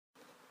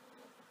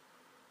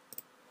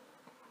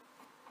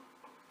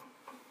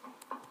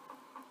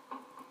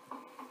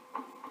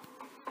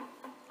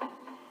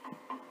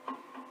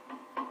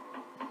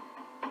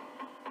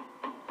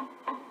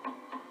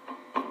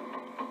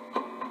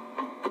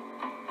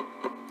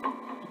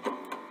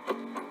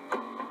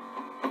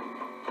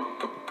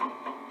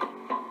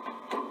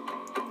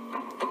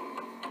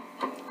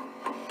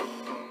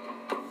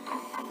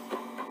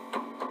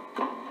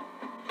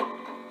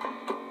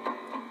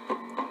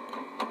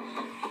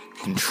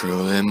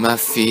Controlling my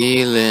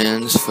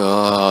feelings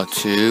for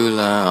too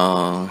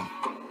long.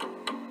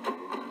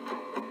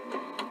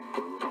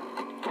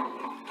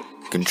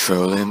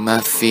 Controlling my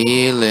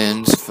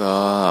feelings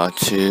for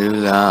too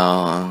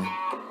long.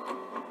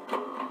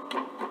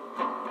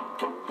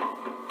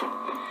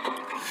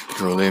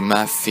 Controlling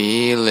my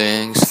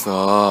feelings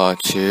for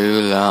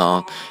too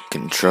long.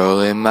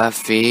 Controlling my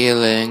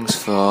feelings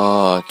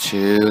for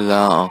too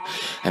long.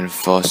 And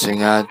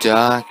forcing our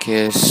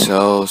darkest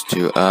souls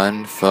to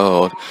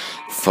unfold.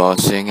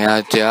 Forcing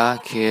our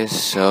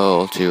darkest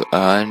soul to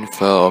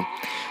unfold.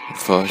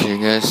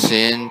 Forcing us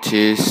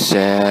into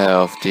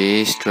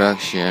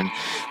self-destruction.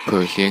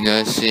 Pushing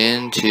us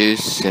into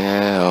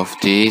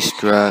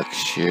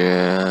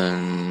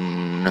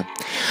self-destruction.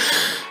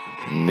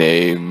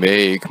 They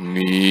make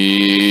me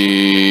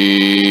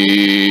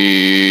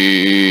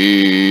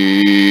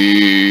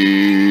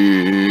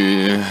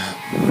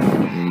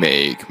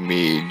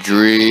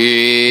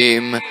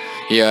dream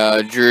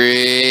your dreams,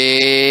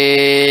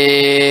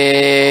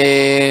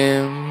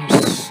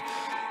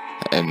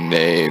 and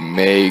they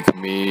make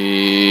me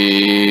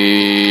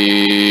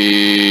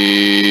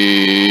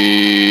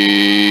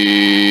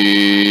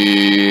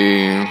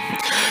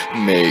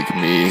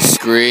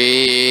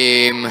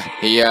scream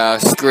your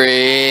screams.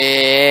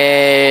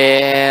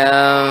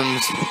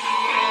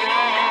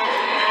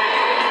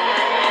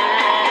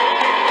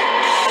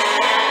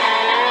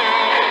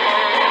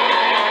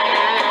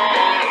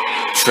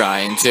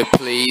 Trying to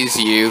please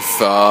you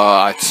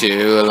for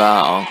too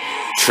long.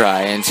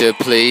 Trying to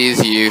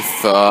please you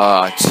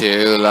for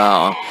too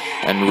long.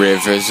 And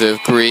rivers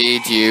of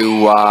greed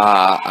you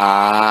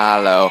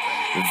wallow.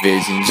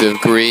 Visions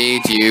of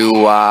greed you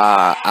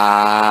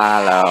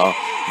wallow.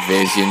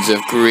 Visions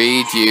of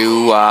greed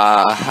you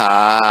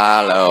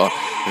wallow.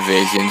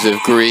 Visions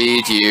of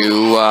greed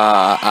you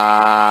wallow.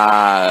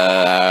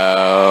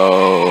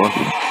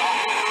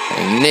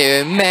 And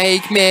you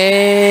make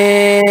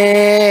me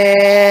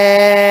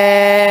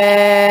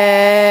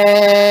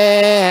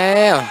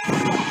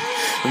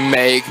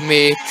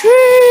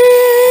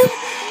dream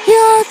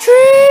your dreams,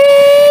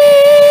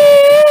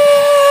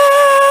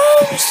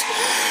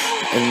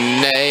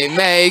 and they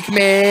make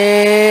me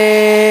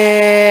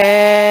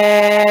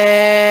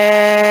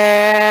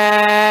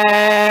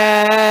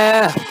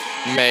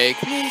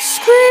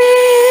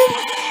scream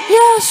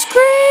your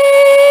screams.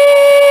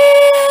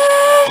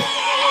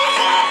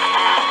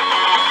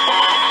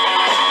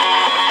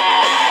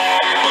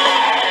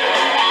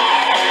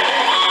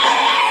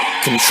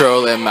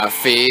 Controlling my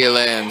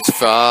feelings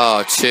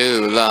for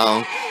too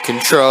long.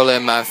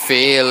 Controlling my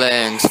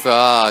feelings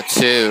for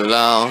too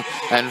long.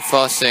 And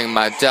forcing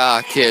my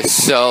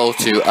darkest soul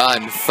to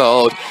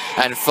unfold.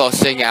 And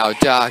forcing our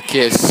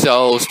darkest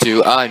souls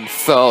to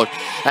unfold.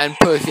 And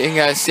pushing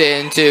us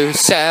into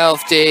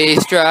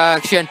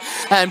self-destruction.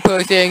 And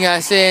pushing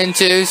us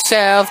into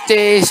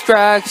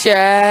self-destruction.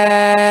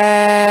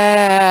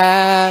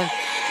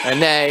 And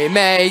they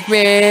make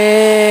me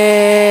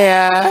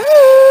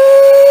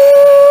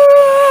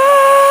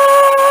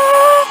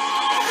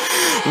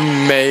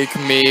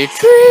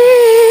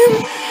dream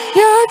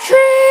your dreams,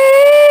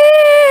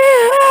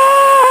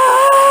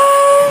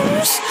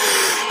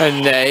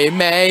 and they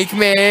make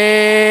me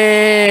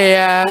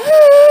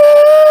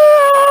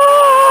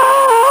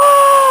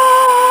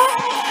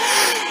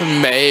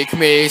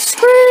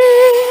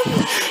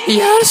scream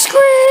your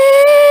screams.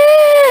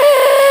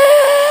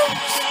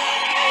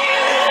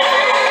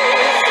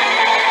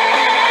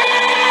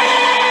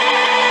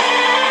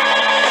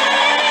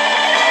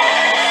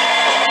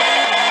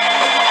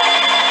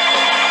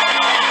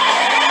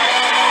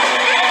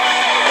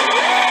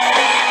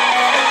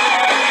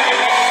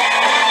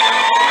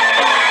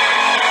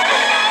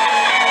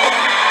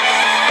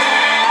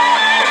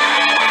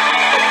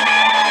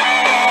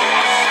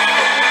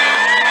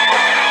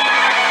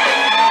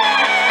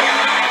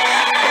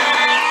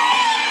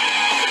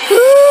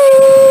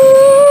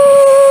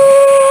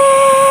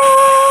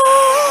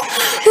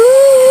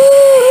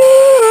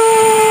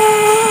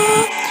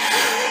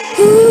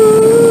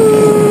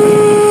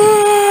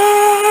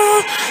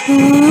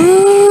 Ooh.